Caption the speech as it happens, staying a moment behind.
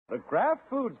The Kraft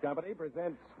Foods Company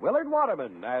presents Willard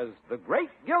Waterman as the Great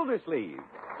Gildersleeve.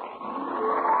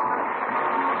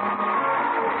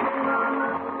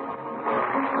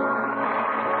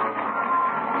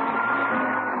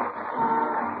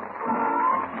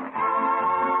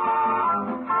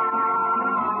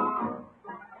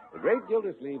 The Great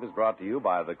Gildersleeve is brought to you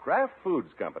by the Kraft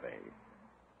Foods Company.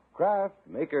 Kraft,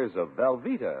 makers of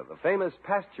Velveeta, the famous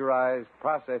pasteurized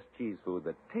processed cheese food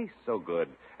that tastes so good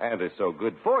and is so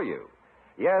good for you.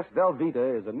 Yes,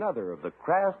 Velveeta is another of the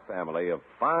Kraft family of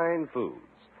fine foods.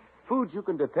 Foods you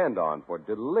can depend on for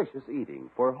delicious eating,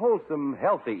 for wholesome,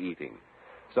 healthy eating.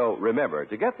 So remember,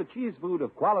 to get the cheese food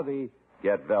of quality,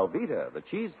 get Velveeta, the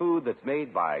cheese food that's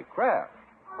made by Kraft.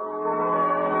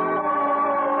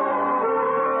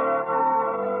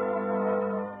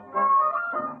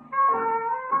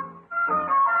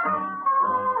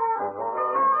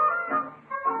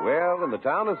 Well, in the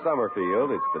town of Summerfield,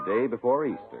 it's the day before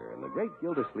Easter, and the great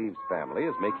Gildersleeve's family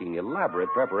is making elaborate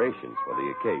preparations for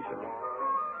the occasion.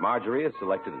 Marjorie has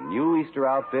selected a new Easter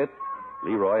outfit,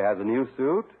 Leroy has a new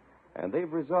suit, and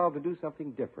they've resolved to do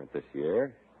something different this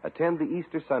year, attend the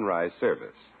Easter sunrise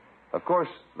service. Of course,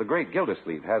 the great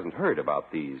Gildersleeve hasn't heard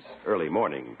about these early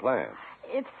morning plans.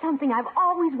 It's something I've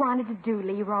always wanted to do,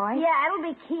 Leroy. Yeah, it'll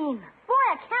be keen. Boy,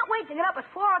 I can't wait to get up at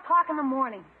 4 o'clock in the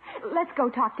morning. Let's go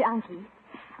talk to Unky.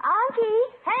 Unky!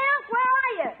 Hey, Unc, where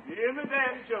are you? In the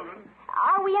den, children.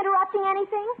 Are we interrupting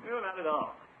anything? No, not at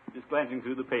all. Just glancing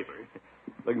through the paper.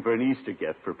 Looking for an Easter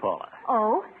gift for Paula.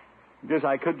 Oh? Guess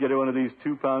I could get her one of these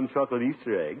 2-pound chocolate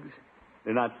Easter eggs.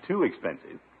 They're not too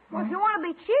expensive. Well, if you want to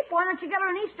be cheap, why don't you get her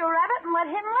an Easter rabbit and let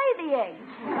him lay the eggs?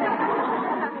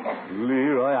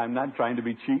 Leroy, I'm not trying to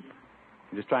be cheap.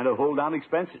 I'm just trying to hold down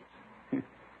expenses.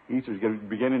 Easter's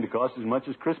beginning to cost as much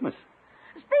as Christmas.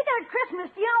 Speaking of Christmas,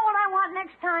 do you know what I want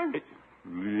next time?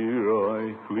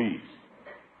 Leroy, please.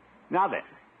 Now then,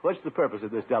 what's the purpose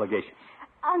of this delegation?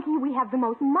 Unky, we have the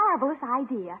most marvelous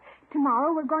idea.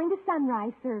 Tomorrow we're going to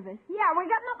sunrise service. Yeah, we're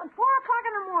getting up at 4 o'clock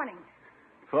in the morning.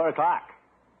 4 o'clock.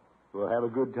 We'll have a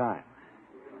good time.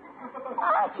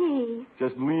 Unky!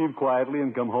 Just leave quietly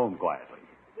and come home quietly.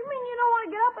 You mean you don't want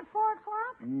to get up at 4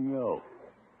 o'clock? No.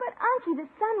 But, Unky, the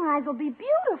sunrise will be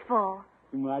beautiful.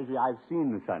 Marjorie, I've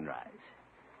seen the sunrise.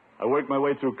 I worked my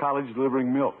way through college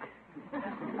delivering milk.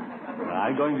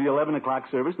 I'm going to the 11 o'clock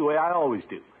service the way I always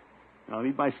do. I'll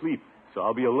need my sleep, so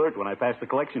I'll be alert when I pass the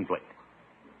collection plate.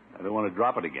 I don't want to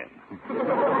drop it again.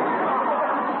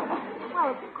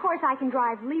 Well, of course I can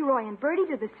drive Leroy and Bertie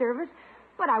to the service,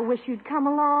 but I wish you'd come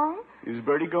along. Is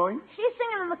Bertie going? She's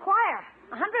singing in the choir.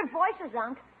 100 voices,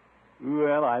 Unc.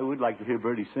 Well, I would like to hear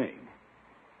Bertie sing.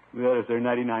 Well, if there are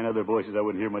 99 other voices, I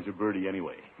wouldn't hear much of Bertie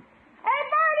anyway. Hey,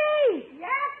 Bertie!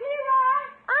 Yes, Leroy?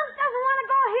 Unc doesn't want to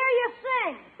go hear you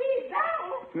sing. He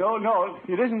don't. No,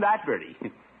 it isn't that, Bertie.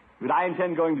 But I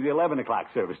intend going to the 11 o'clock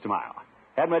service tomorrow.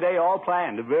 Had my day all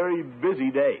planned, a very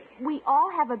busy day. We all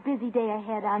have a busy day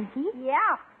ahead, Unky.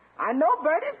 Yeah, I know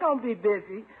Bertie's going to be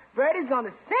busy. Bertie's going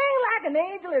to sing like an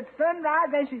angel at sunrise,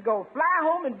 then she's going to fly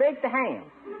home and bake the ham.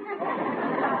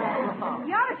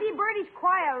 You ought to see Bertie's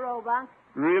choir robe, Unc.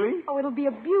 Really? Oh, it'll be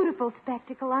a beautiful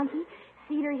spectacle, Unky.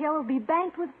 Cedar Hill will be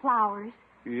banked with flowers.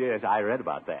 Yes, I read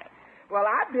about that. Well,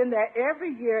 I've been there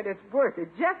every year, and it's worth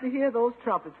it just to hear those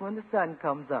trumpets when the sun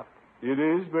comes up. It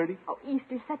is, Bertie? Oh,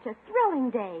 Easter's such a thrilling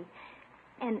day.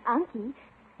 And, Unky,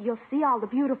 you'll see all the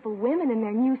beautiful women in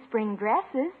their new spring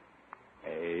dresses.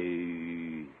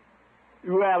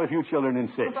 Well, if you children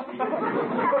insist. Oh,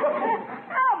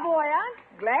 boy, Unc.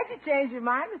 Glad you changed your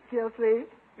mind, Miss Gildersleeve.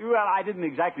 Well, I didn't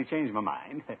exactly change my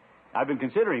mind. I've been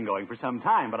considering going for some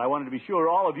time, but I wanted to be sure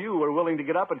all of you were willing to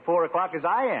get up at 4 o'clock as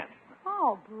I am.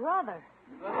 Oh, brother.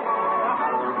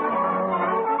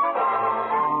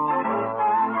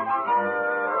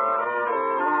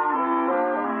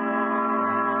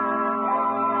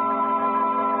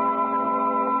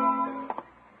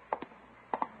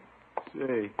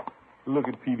 Say, look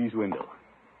at Peavy's window.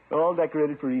 All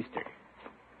decorated for Easter.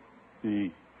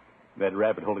 See, that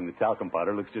rabbit holding the talcum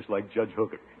powder looks just like Judge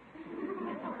Hooker.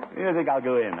 I think I'll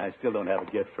go in. I still don't have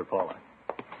a gift for Paula.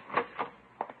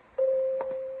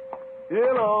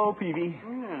 Hello, Peavy.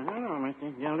 Hello,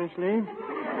 Mr. Gildersleeve.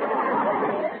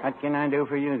 What can I do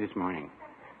for you this morning?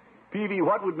 Peavy,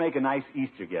 what would make a nice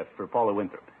Easter gift for Paula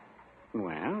Winthrop?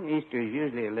 Well, Easter's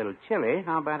usually a little chilly.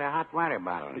 How about a hot water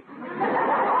bottle?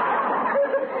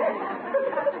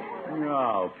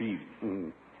 No,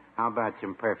 Peavy. How about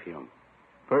some perfume?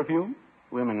 Perfume?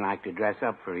 Women like to dress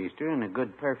up for Easter, and a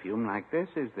good perfume like this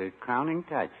is the crowning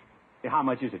touch. How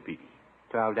much is it, Peavy?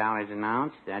 $12 an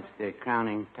ounce. That's the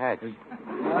crowning touch.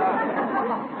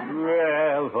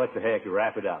 Well, what the heck?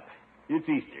 Wrap it up. It's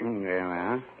Easter.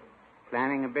 Well,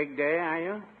 planning a big day, are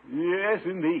you? Yes,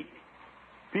 indeed.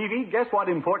 Peavy, guess what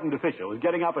important official is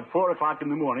getting up at 4 o'clock in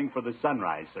the morning for the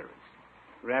sunrise service?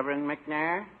 Reverend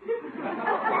McNair?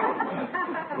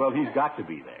 Well, he's got to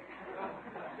be there.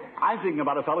 I'm thinking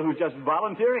about a fellow who's just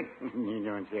volunteering. You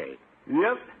don't say.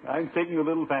 Yep, I'm taking a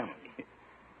little family.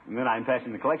 And then I'm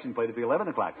passing the collection plate at the 11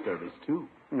 o'clock service, too.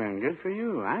 Well, good for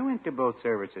you. I went to both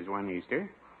services one Easter.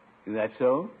 Is that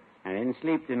so? I didn't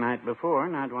sleep the night before,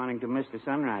 not wanting to miss the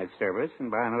sunrise service,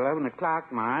 and by 11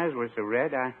 o'clock, my eyes were so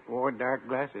red I wore dark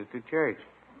glasses to church.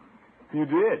 You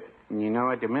did? And you know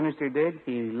what the minister did?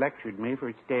 He lectured me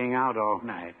for staying out all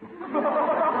night.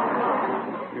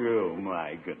 Oh,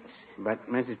 my goodness. But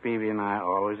Mrs. Peavy and I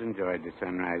always enjoyed the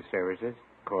sunrise services.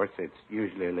 Of course, it's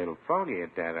usually a little foggy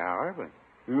at that hour, but...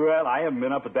 Well, I haven't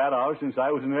been up at that hour since I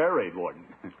was an air raid warden.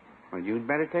 Well, you'd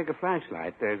better take a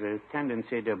flashlight. There's a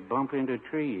tendency to bump into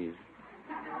trees.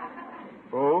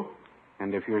 Oh?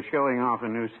 And if you're showing off a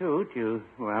new suit,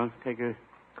 take a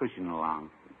cushion along.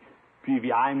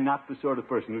 Peavy, I'm not the sort of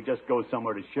person who just goes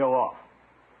somewhere to show off.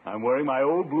 I'm wearing my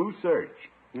old blue serge.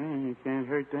 Yeah, you can't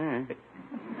hurt that.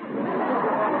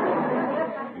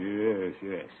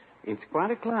 Yes. It's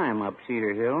quite a climb up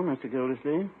Cedar Hill, Mr.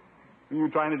 Gildersleeve. Are you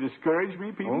trying to discourage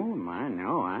me, Peavy? Oh, my,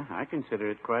 no. I consider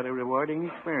it quite a rewarding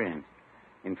experience.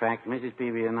 In fact, Mrs.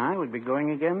 Peavy and I would be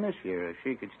going again this year if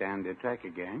she could stand the trek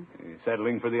again.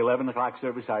 Settling for the 11 o'clock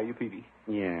service, are you, Peavy?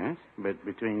 Yes, but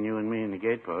between you and me and the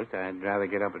gatepost, I'd rather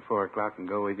get up at 4 o'clock and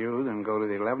go with you than go to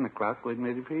the 11 o'clock with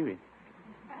Mrs. Peavy.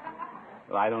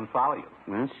 Well, I don't follow you.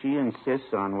 Well, she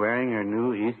insists on wearing her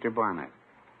new Easter bonnet.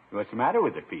 What's the matter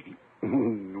with it, Peavy?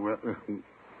 Well,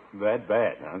 that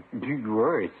bad, huh?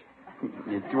 Worse.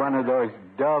 It's one of those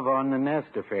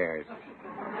dove-on-the-nest affairs.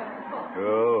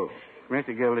 Oh.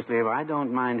 Mr. Gildersleeve, I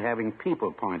don't mind having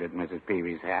people point at Mrs.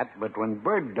 Peavy's hat, but when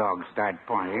bird dogs start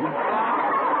pointing...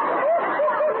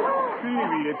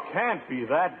 Peavy, it can't be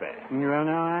that bad. Well,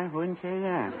 no, I wouldn't say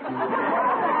that.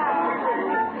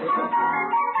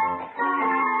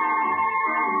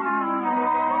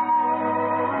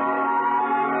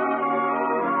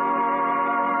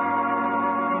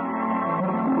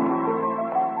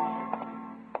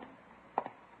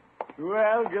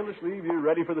 Well, Gildersleeve, you're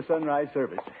ready for the sunrise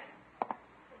service.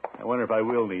 I wonder if I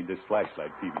will need this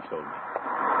flashlight Peavy told me.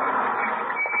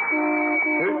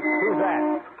 Who's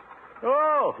that?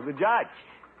 Oh, the judge.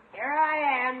 Here I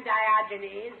am,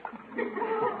 Diogenes.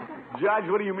 Judge,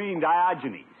 what do you mean,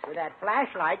 Diogenes? With that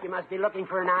flashlight, you must be looking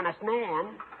for an honest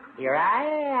man. Here I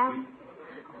am.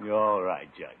 All right,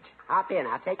 Judge. Hop in.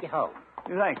 I'll take you home.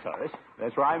 Thanks, Horace.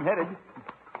 That's where I'm headed.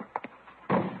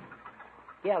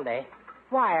 Gildy,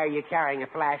 why are you carrying a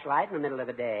flashlight in the middle of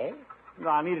the day? No,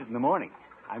 I'll need it in the morning.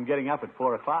 I'm getting up at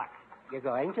 4 o'clock. You're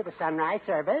going to the sunrise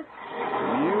service?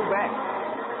 You bet.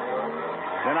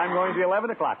 Then I'm going to the 11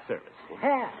 o'clock service.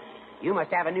 Well, you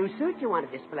must have a new suit you want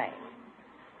to display.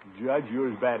 Judge, you're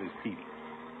as bad as Peavy.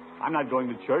 I'm not going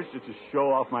to church just to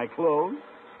show off my clothes.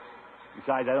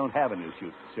 Besides, I don't have a new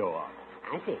suit to show off.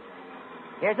 I see.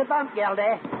 Here's a bump,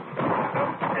 Gildy.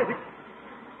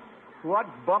 What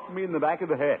bumped me in the back of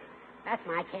the head? That's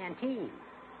my canteen.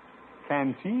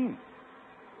 Canteen?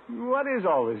 What is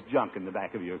all this junk in the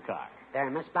back of your car?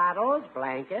 Thermos bottles,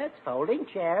 blankets, folding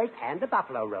chairs, and a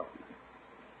buffalo robe.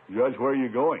 Judge, where are you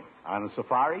going? On a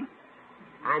safari?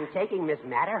 I'm taking Miss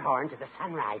Matterhorn to the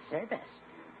sunrise service.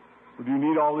 Do you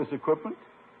need all this equipment?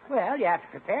 Well, you have to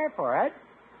prepare for it.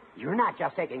 You're not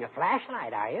just taking a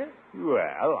flashlight, are you?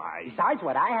 Well, Besides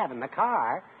what I have in the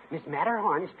car, Miss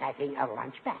Matterhorn is packing a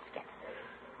lunch basket.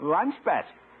 Lunch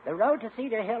basket? The road to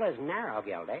Cedar Hill is narrow,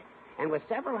 Gildy, and with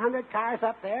several hundred cars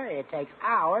up there, it takes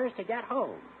hours to get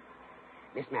home.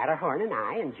 Miss Matterhorn and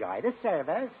I enjoy the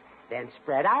service, then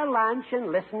spread our lunch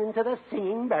and listen to the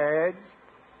singing birds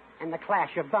and the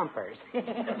clash of bumpers.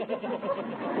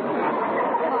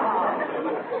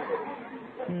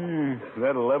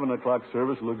 That 11 o'clock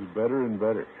service looks better and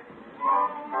better.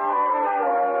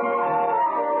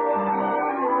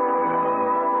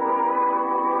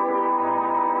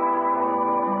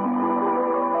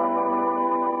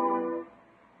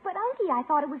 But, Unky, I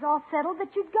thought it was all settled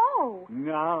that you'd go.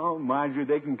 No, Marjorie,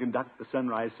 they can conduct the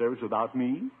sunrise service without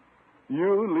me.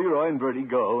 You, Leroy, and Bertie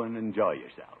go and enjoy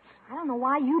yourselves. I don't know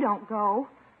why you don't go.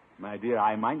 My dear,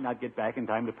 I might not get back in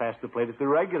time to pass the plate at the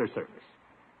regular service.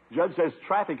 Judge says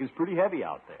traffic is pretty heavy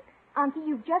out there. Unky,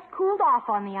 you've just cooled off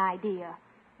on the idea.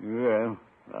 Well,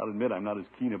 I'll admit I'm not as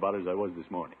keen about it as I was this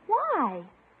morning. Why?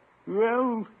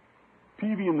 Well,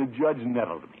 Peavy and the judge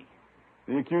nettled me.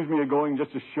 They accused me of going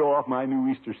just to show off my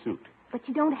new Easter suit. But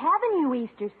you don't have a new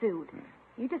Easter suit.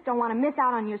 You just don't want to miss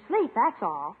out on your sleep, that's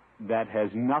all. That has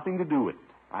nothing to do with it.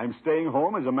 I'm staying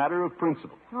home as a matter of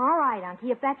principle. All right, Unky,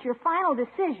 if that's your final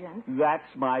decision. That's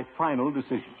my final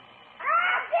decision. I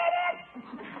did it!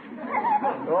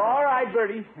 All right,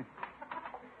 Bertie.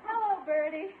 Hello,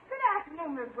 Bertie. Good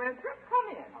afternoon, Miss Winthrop. Come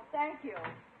in. Oh, thank you.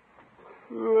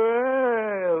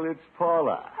 Well, it's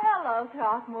Paula. Hello,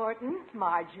 Throckmorton.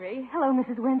 Marjorie. Hello,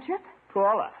 Mrs. Winthrop.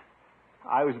 Paula,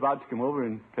 I was about to come over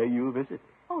and pay you a visit.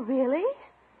 Oh, really?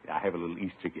 I have a little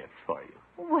Easter gift for you.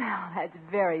 Well, that's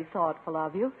very thoughtful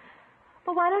of you.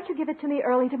 But why don't you give it to me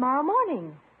early tomorrow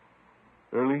morning?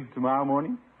 Early tomorrow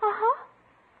morning? Uh-huh.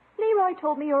 Leroy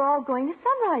told me you're all going to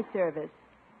sunrise service.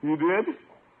 You did?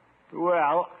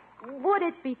 Well, Would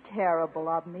it be terrible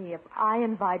of me if I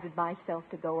invited myself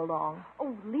to go along?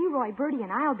 Oh, Leroy, Bertie,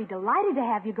 and I'll be delighted to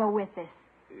have you go with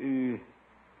us.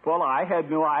 Paula, I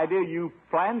had no idea you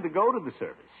planned to go to the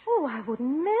service. Oh, I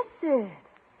wouldn't miss it.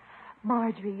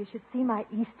 Marjorie, you should see my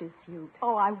Easter suit.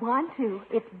 Oh, I want to.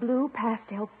 It's blue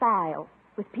pastel file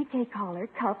with piqué collar,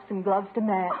 cuffs, and gloves to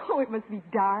match. Oh, it must be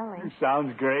darling.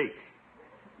 Sounds great.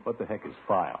 What the heck is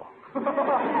file?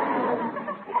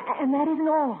 And that isn't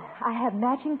all. I have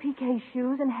matching piqué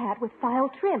shoes and hat with file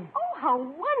trim. Oh, how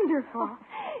wonderful.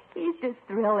 Easter's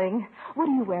thrilling. What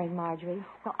are you wearing, Marjorie?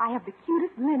 Well, I have the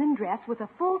cutest linen dress with a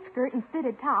full skirt and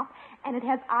fitted top, and it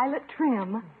has eyelet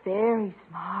trim. Very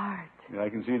smart. I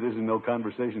can see this is no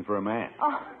conversation for a man.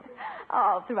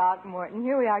 Oh, Throckmorton,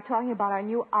 here we are talking about our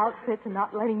new outfits and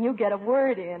not letting you get a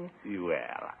word in.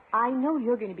 Well, I know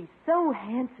you're going to be so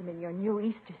handsome in your new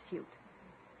Easter suit.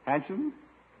 handsome?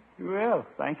 Well,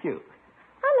 thank you.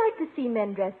 I like to see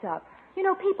men dress up. You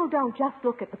know, people don't just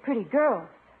look at the pretty girls.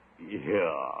 Yeah.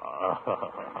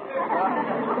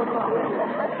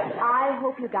 I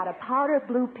hope you got a powder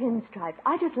blue pinstripe.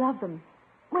 I just love them.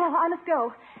 Well, I must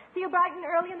go. See you bright and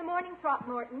early in the morning,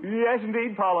 Throckmorton. Yes,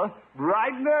 indeed, Paula.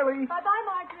 Bright and early. Bye-bye,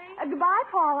 Marjorie. Goodbye,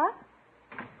 Paula.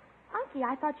 Unky,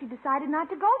 I thought you decided not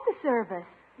to go to service.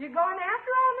 You going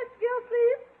after all, Miss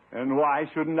Gildersleeve? And why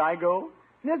shouldn't I go?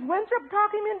 Miss Winthrop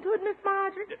talk him into it, Miss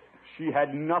Marjorie? She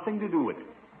had nothing to do with it.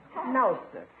 No,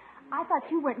 sir. I thought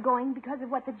you weren't going because of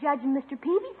what the judge and Mr.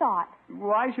 Peavy thought.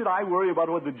 Why should I worry about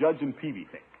what the judge and Peavy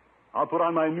think? I'll put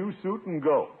on my new suit and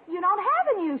go. You don't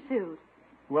have a new suit.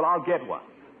 Well, I'll get one.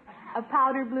 A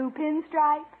powder blue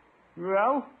pinstripe?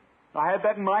 Well, I had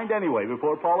that in mind anyway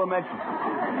before Paula mentioned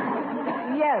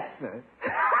it. Yes, sir.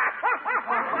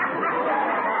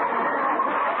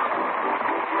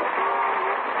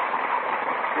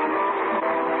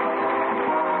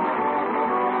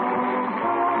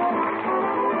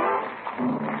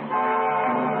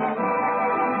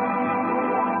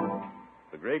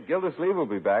 The great Gildersleeve will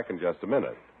be back in just a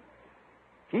minute.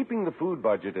 Keeping the food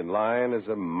budget in line is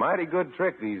a mighty good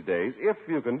trick these days, if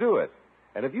you can do it.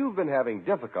 And if you've been having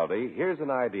difficulty, here's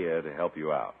an idea to help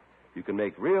you out. You can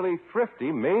make really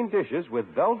thrifty main dishes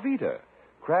with Velveeta,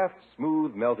 Kraft's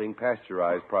smooth, melting,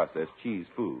 pasteurized processed cheese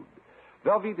food.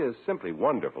 Velveeta is simply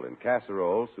wonderful in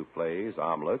casseroles, soufflés,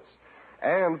 omelets,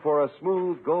 and for a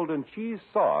smooth golden cheese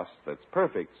sauce that's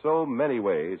perfect so many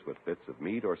ways with bits of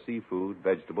meat or seafood,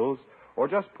 vegetables, or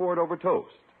just poured over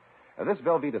toast. And this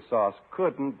Velveeta sauce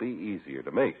couldn't be easier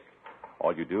to make.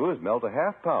 All you do is melt a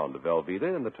half-pound of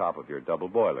Velveeta in the top of your double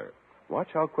boiler. Watch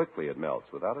how quickly it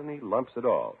melts without any lumps at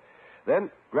all.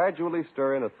 Then gradually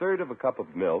stir in a third of a cup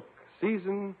of milk,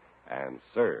 season, and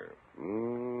serve.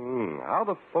 How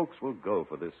the folks will go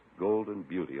for this golden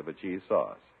beauty of a cheese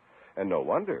sauce. And no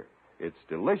wonder. It's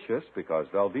delicious because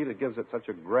Velveeta gives it such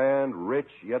a grand, rich,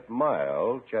 yet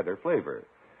mild cheddar flavor.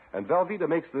 And Velveeta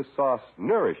makes this sauce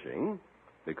nourishing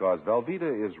because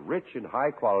Velveeta is rich in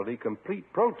high-quality,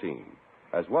 complete protein,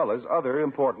 as well as other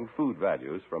important food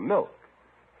values from milk.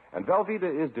 And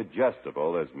Velveeta is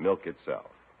digestible as milk itself.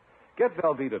 Get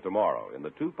Velveeta tomorrow in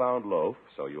the 2-pound loaf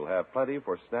so you'll have plenty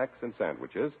for snacks and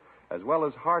sandwiches, as well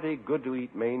as hearty,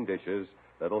 good-to-eat main dishes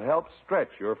that'll help stretch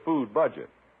your food budget.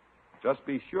 Just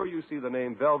be sure you see the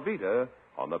name Velveeta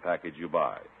on the package you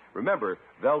buy. Remember,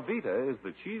 Velveeta is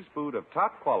the cheese food of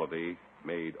top quality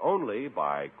made only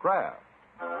by Kraft.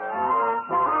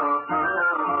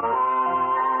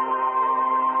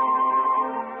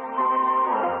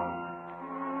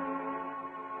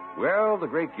 Well, the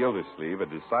great Gildersleeve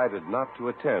had decided not to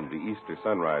attend the Easter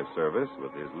sunrise service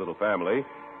with his little family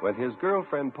when his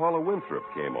girlfriend Paula Winthrop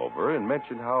came over and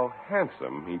mentioned how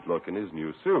handsome he'd look in his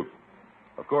new suit.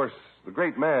 Of course, the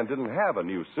great man didn't have a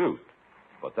new suit,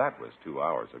 but that was 2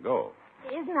 hours ago.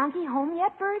 Isn't Unky home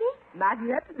yet, Bertie? Not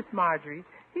yet, Miss Marjorie.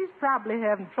 He's probably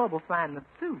having trouble finding a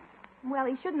suit. Well,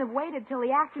 he shouldn't have waited till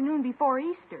the afternoon before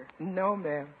Easter. No,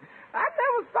 ma'am. I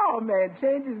never saw a man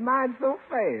change his mind so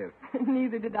fast.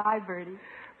 Neither did I, Bertie.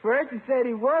 First he said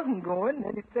he wasn't going,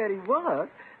 then he said he was.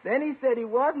 Then he said he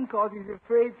wasn't because he's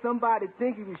afraid somebody'd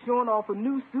think he was showing off a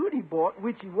new suit he bought,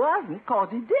 which he wasn't because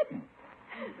he didn't.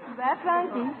 That's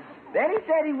Unky. Then he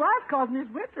said he was because Miss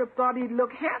Winthrop thought he'd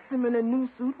look handsome in a new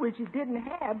suit which he didn't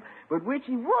have, but which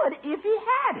he would if he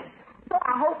had it. So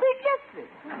I hope he gets it.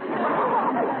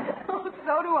 Oh,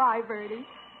 so do I, Bertie.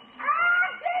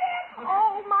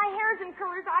 Oh, my hair's in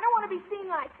curlers. I don't want to be seen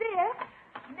like this.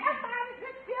 Next time is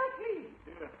Miss Gildersleeve.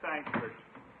 Yeah, thanks, Bertie.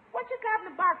 What you got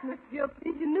in the box, Miss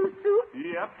Gildersleeve? Your new suit?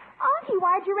 Yep. Unky,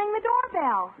 why'd you ring the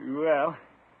doorbell? Well,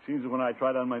 seems that when I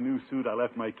tried on my new suit, I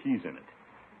left my keys in it.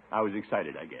 I was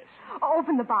excited, I guess.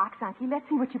 Open the box, Unky. Let's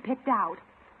see what you picked out.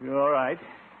 All right.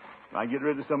 I'll get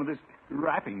rid of some of this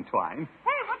wrapping twine.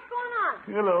 Hey, what's going on?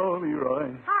 Hello,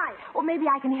 Leroy. Hi. Well, maybe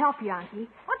I can help you, Unky.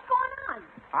 What's going on?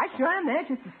 I sure am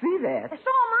anxious to see that. So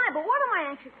am I, but what am I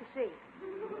anxious to see?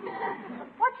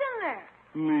 What's in there?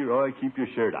 Leroy, keep your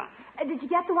shirt on. Did you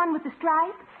get the one with the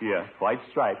stripe? Yeah, white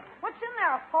stripe. What's in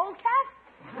there, a polecat?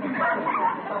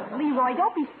 Leroy,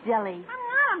 don't be silly. I'm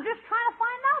not. I'm just trying to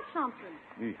find out something.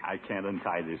 I can't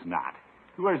untie this knot.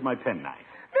 Where's my penknife?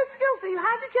 Miss Gildersleeve,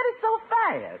 how'd you get it so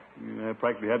fast? I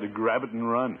practically had to grab it and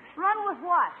run. Run with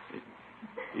what?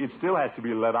 It still has to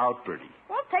be let out, Bertie.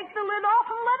 Well, take the lid off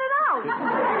and let it out.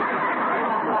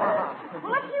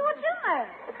 Well, let's see what's in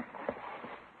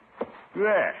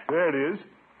there. There it is.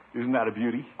 Isn't that a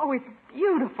beauty? Oh, it's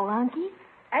beautiful, Unky.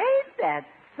 Ain't that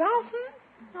something?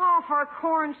 Oh, for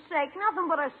corn's sake, nothing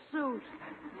but a suit.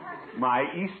 My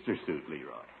Easter suit,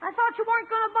 Leroy. I thought you weren't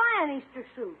going to buy an Easter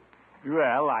suit.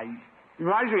 Well,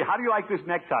 Marjorie, how do you like this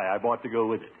necktie I bought to go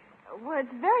with it? Well,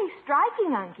 it's very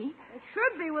striking, Unky. It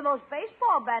should be with those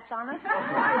baseball bats on it.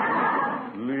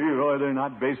 Leroy, they're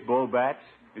not baseball bats.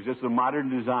 It's just a modern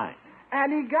design.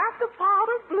 And he got the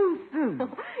powder blue suit.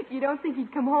 You don't think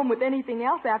he'd come home with anything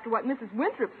else after what Mrs.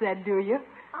 Winthrop said, do you?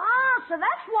 Ah, so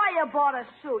that's why you bought a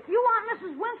suit. You want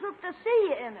Mrs. Winthrop to see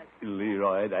you in it.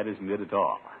 Leroy, that isn't it at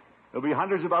all. There'll be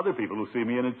hundreds of other people who'll see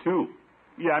me in it, too.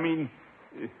 Yeah,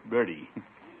 Bertie,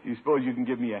 you suppose you can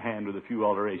give me a hand with a few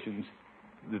alterations?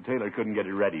 The tailor couldn't get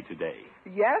it ready today.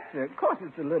 Yes, sir. Of course,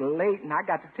 it's a little late, and I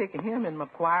got to take him in my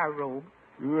choir robe.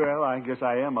 Well, I guess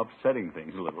I am upsetting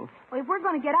things a little. Well, if we're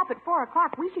going to get up at 4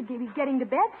 o'clock, we should be getting to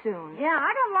bed soon. Yeah,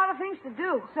 I got a lot of things to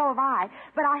do. So have I.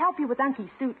 But I'll help you with Unky's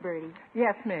suit, Bertie.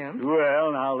 Yes, ma'am.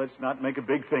 Well, now, let's not make a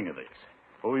big thing of this.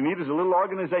 What we need is a little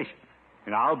organization,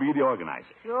 and I'll be the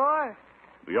organizer. Sure.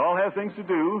 We all have things to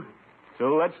do,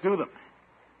 so let's do them.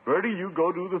 Bertie, you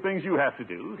go do the things you have to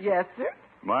do. Yes, sir.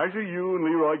 Marjorie, you and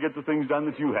Leroy get the things done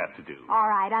that you have to do. All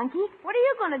right, Unky. What are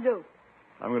you going to do?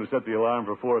 I'm going to set the alarm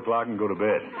for 4 o'clock and go to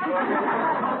bed.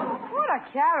 What a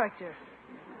character.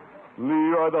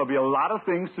 Leroy, there'll be a lot of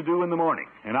things to do in the morning,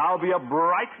 and I'll be up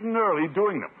bright and early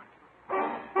doing them.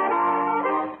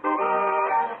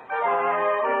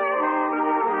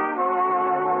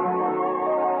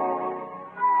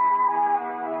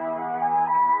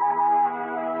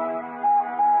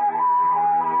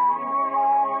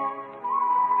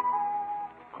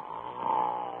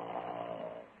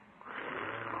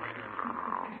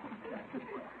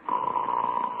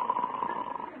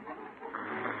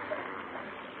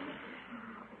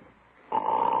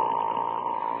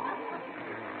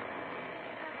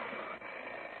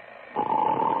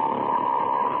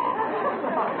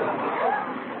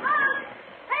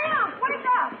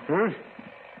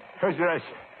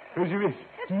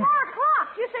 It's 4 o'clock.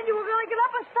 You said you were going to get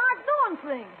up and start doing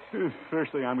things.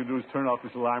 First thing I'm going to do is turn off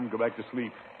this alarm and go back to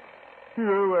sleep.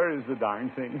 Where is the darn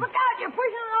thing? Look out, you're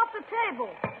pushing it off the table.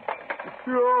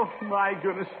 Oh, my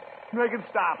goodness. Make it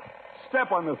stop.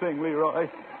 Step on the thing, Leroy.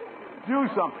 Do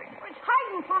something. It's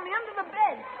hiding from me under the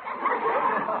bed.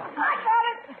 I got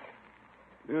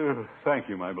it. Thank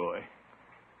you, my boy.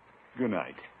 Good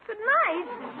night. Good night.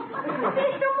 It's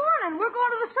Easter morning. We're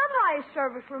going to the sunrise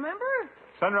service, remember?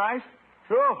 Sunrise?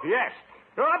 Oh, yes.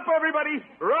 Up, everybody.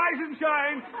 Rise and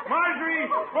shine. Marjorie,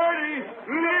 Bertie,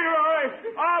 Leroy,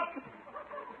 up.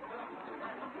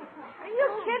 Are you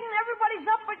kidding? Everybody's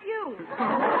up but you.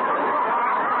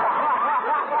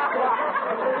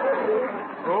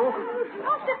 Oh?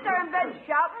 Don't sit there in bed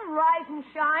shouting, rise and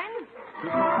shine.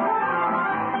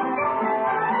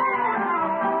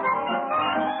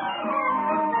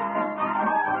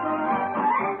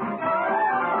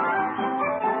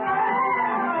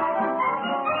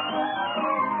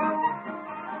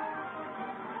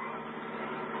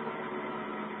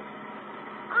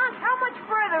 Aunt, how much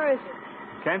further is it?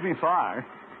 Can't be far.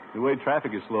 The way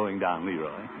traffic is slowing down,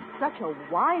 Leroy. Such a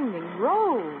winding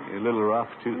road. A little rough,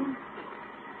 too.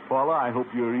 Paula, I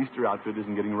hope your Easter outfit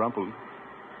isn't getting rumpled.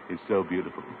 It's so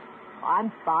beautiful.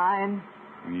 I'm fine.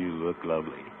 You look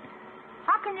lovely.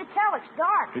 How can you tell? It's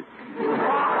dark.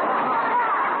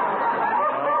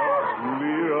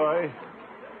 Leroy.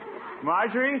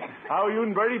 Marjorie, how are you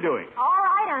and Bertie doing? All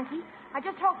right, Unky. I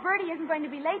just hope Bertie isn't going to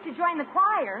be late to join the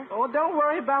choir. Oh, don't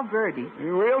worry about Bertie.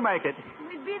 We'll make it.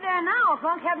 We'd be there now if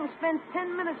Unc hadn't spent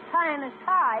 10 minutes tying his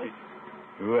tie.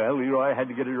 Well, Leroy had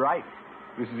to get it right.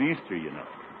 This is Easter, you know.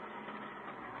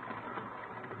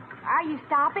 Are you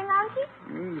stopping,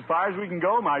 Unky? As far as we can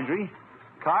go, Marjorie.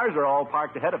 Cars are all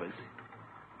parked ahead of us.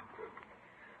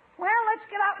 Well, let's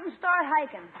get out and start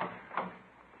hiking.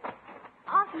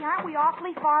 Unky, aren't we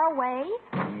awfully far away?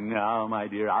 No, my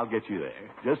dear, I'll get you there.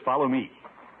 Just follow me.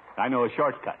 I know a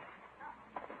shortcut.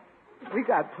 We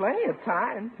got plenty of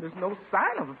time. There's no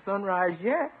sign of a sunrise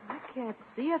yet. I can't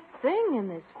see a thing in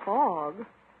this fog.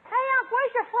 Hey, Unc,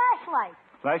 where's your flashlight?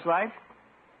 Flashlight?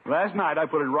 Last night I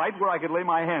put it right where I could lay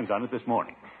my hands on it this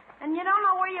morning. And you don't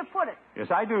know where you put it. Yes,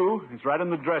 I do. It's right on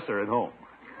the dresser at home.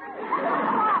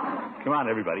 Come on,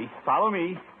 everybody. Follow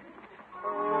me.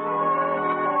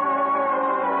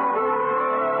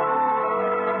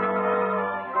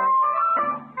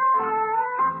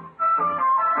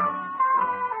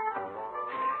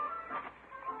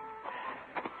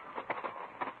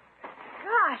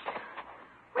 Gosh,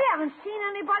 we haven't seen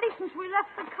anybody since we left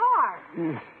the car.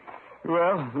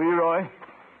 Well, Leroy,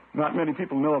 not many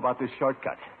people know about this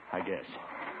shortcut, I guess.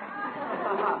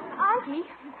 Unky,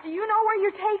 do you know where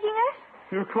you're taking us?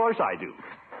 Of course I do.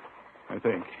 I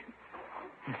think.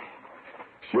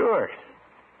 Sure.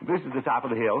 This is the top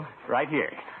of the hill, right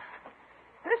here.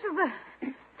 This is the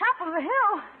top of the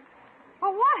hill.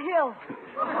 Well, what hill?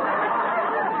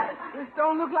 This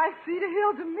don't look like Cedar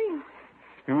Hill to me.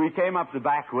 We came up the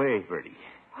back way, Bertie.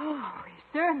 Oh, we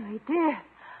certainly did.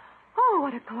 Oh,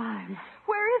 what a climb.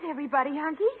 Where is everybody,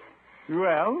 Unky?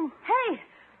 Well, Hey,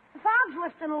 the fog's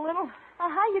lifting a little.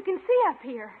 Uh-huh, you can see up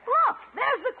here. Look,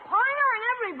 there's the choir and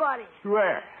everybody.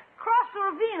 where? Across the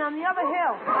ravine on the other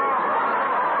hill.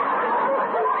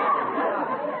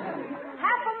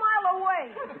 Half a mile away.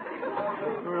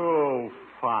 Oh,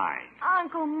 fine.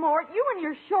 Uncle Mort, you and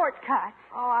your shortcut.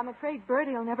 Oh, I'm afraid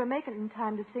Bertie will never make it in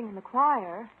time to sing in the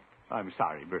choir. I'm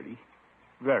sorry, Bertie.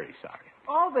 Very sorry.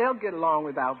 Oh, they'll get along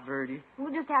without Bertie.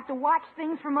 We'll just have to watch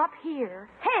things from up here.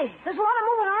 Hey, there's a lot of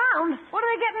moving around. What are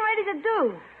they getting ready to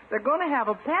do? They're going to have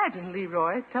a pageant,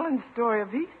 Leroy, telling the story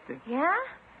of Easter. Yeah?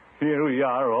 Here we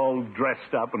are, all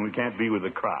dressed up, and we can't be with the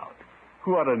crowd.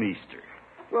 What an Easter.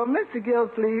 Well, Mr.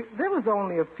 Gildersleeve, there was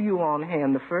only a few on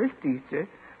hand the first Easter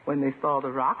when they saw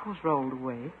the rock was rolled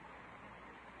away.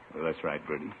 Well, that's right,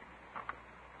 Bertie.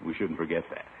 We shouldn't forget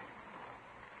that.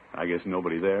 I guess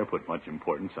nobody there put much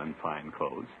importance on fine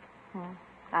clothes.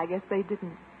 I guess they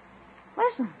didn't.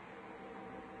 Listen.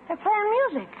 They're playing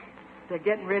music. They're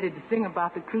getting ready to sing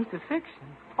about the crucifixion.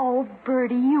 Oh,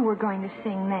 Bertie, you were going to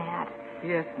sing that.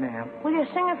 Yes, ma'am. Will you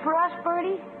sing it for us,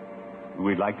 Bertie?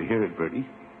 We'd like to hear it, Bertie.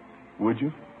 Would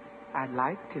you? I'd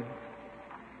like to.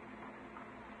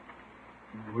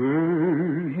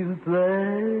 Were you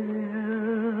there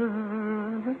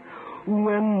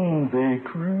when they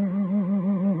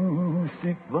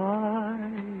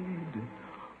crucified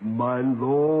my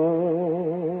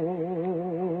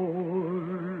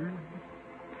Lord?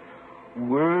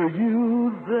 Were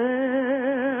you there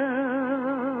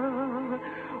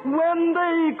when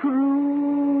they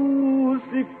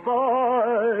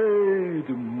crucified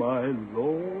my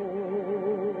Lord?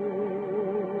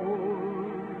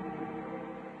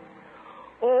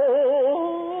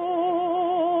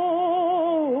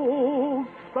 Oh,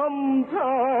 sometimes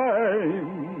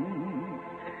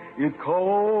it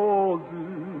causes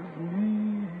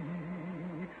me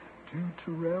to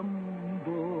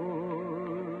tremble,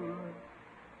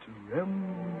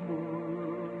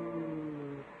 tremble,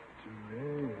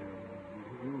 tremble.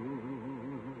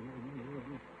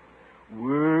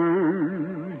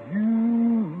 Were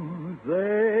you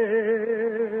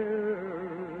there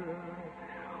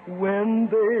when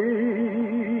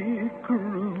they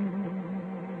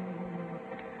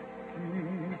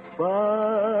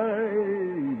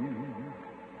crucified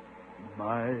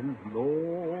my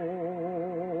Lord?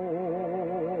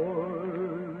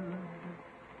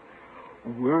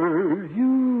 Were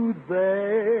you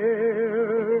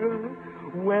there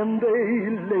when they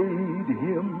laid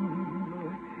him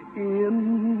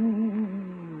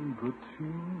in the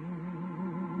tomb?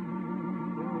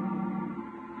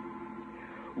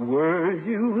 Were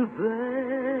you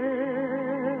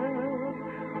there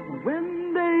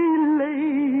when they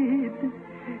laid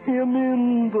him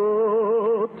in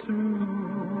the tomb?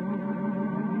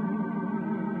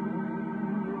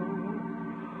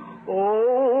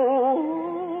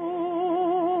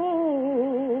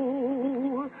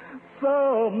 Oh,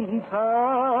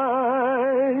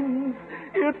 Sometimes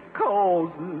it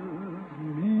causes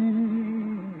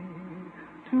me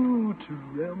to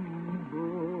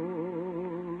tremble,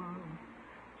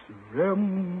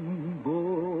 tremble,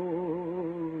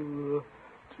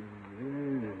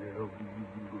 tremble.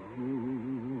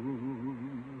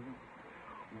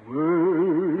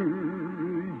 Were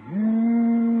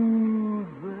you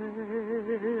there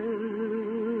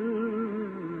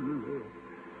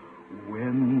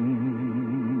when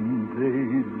they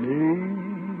laid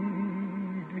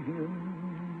him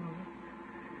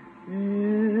in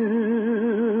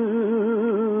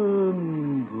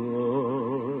the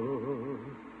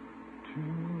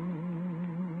tomb?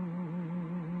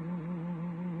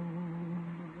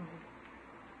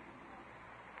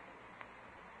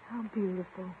 How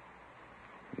beautiful.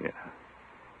 Yeah.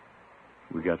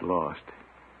 We got lost,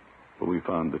 but we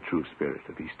found the true spirit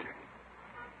of Easter.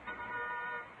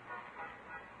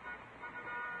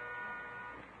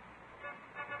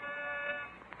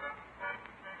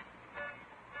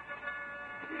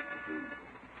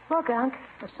 Look, Unc,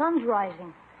 the sun's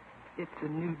rising. It's a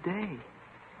new day.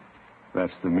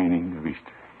 That's the meaning of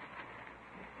Easter.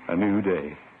 A new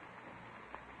day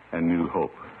and new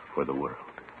hope for the world.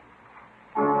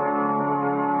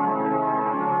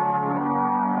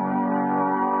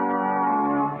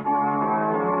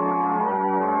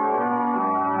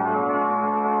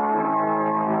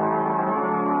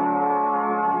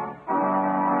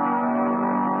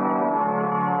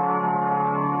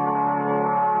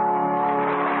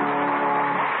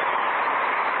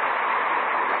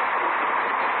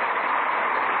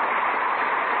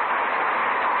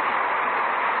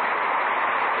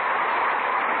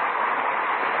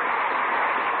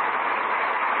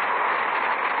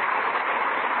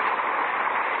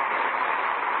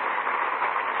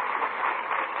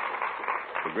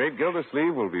 The great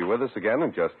Gildersleeve will be with us again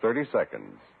in just 30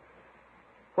 seconds.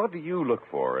 What do you look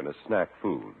for in a snack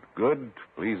food? Good,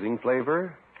 pleasing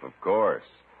flavor? Of course.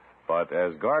 But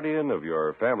as guardian of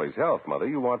your family's health, Mother,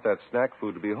 you want that snack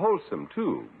food to be wholesome,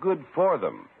 too. Good for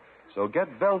them. So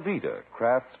get Velveeta,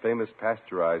 Kraft's famous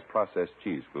pasteurized processed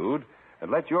cheese food,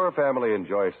 and let your family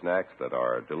enjoy snacks that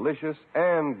are delicious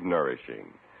and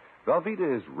nourishing.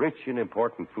 Velveeta is rich in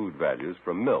important food values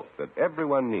from milk that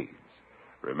everyone needs.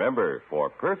 Remember, for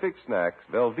perfect snacks,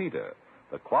 Velveeta,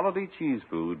 the quality cheese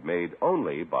food made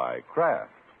only by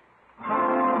Kraft.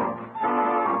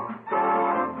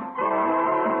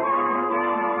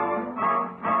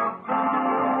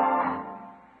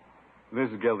 This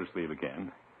is Gildersleeve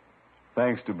again.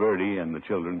 Thanks to Bertie and the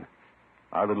children,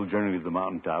 our little journey to the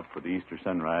mountaintop for the Easter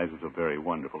sunrise was a very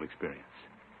wonderful experience.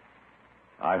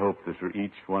 I hope that for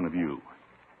each one of you,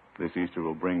 this Easter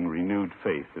will bring renewed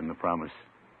faith in the promise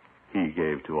He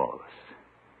gave to all of us.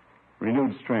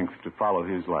 Renewed strength to follow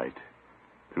His light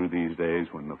through these days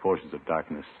when the forces of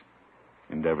darkness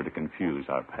endeavor to confuse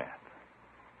our path.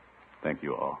 Thank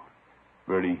you all.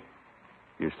 Bertie,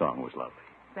 your song was lovely.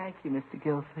 Thank you, Mr.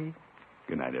 Gildersleeve.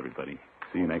 Good night, everybody.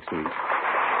 See you next week.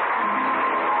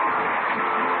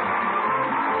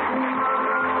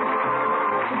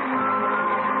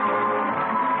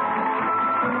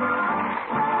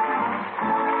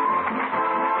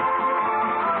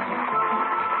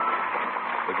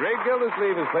 The Great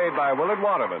Gildersleeve is played by Willard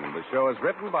Waterman. The show is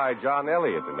written by John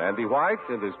Elliott and Andy White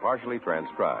and is partially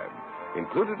transcribed.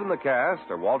 Included in the cast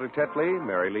are Walter Tetley,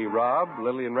 Mary Lee Robb,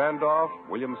 Lillian Randolph,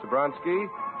 William Sobronsky,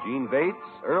 Gene Bates,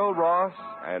 Earl Ross,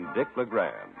 and Dick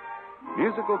LeGrand.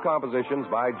 Musical compositions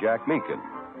by Jack Meakin.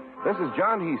 This is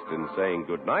John Heaston saying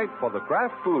goodnight for the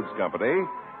Kraft Foods Company,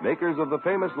 makers of the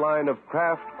famous line of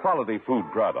Kraft quality food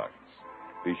products.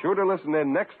 Be sure to listen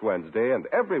in next Wednesday and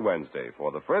every Wednesday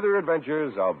for the further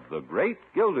adventures of the Great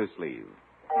Gildersleeve.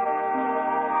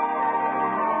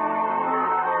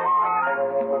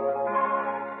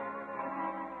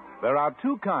 There are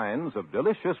two kinds of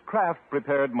delicious Kraft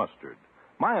prepared mustard.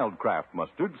 Mild Kraft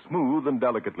mustard, smooth and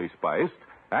delicately spiced,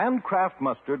 and Kraft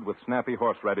mustard with snappy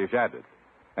horseradish added.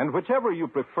 And whichever you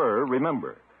prefer,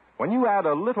 remember, when you add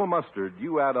a little mustard,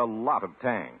 you add a lot of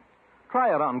tang.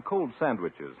 Try it on cold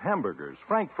sandwiches, hamburgers,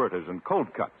 frankfurters, and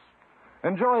cold cuts.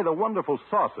 Enjoy the wonderful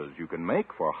sauces you can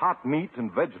make for hot meat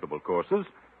and vegetable courses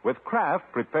with Kraft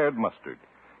prepared mustard.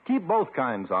 Keep both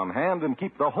kinds on hand and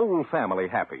keep the whole family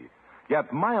happy.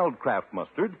 Get mild Kraft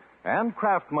mustard and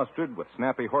Kraft mustard with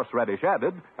snappy horseradish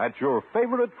added at your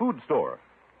favorite food store.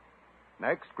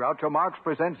 Next, Groucho Marx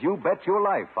presents You Bet Your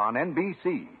Life on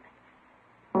NBC.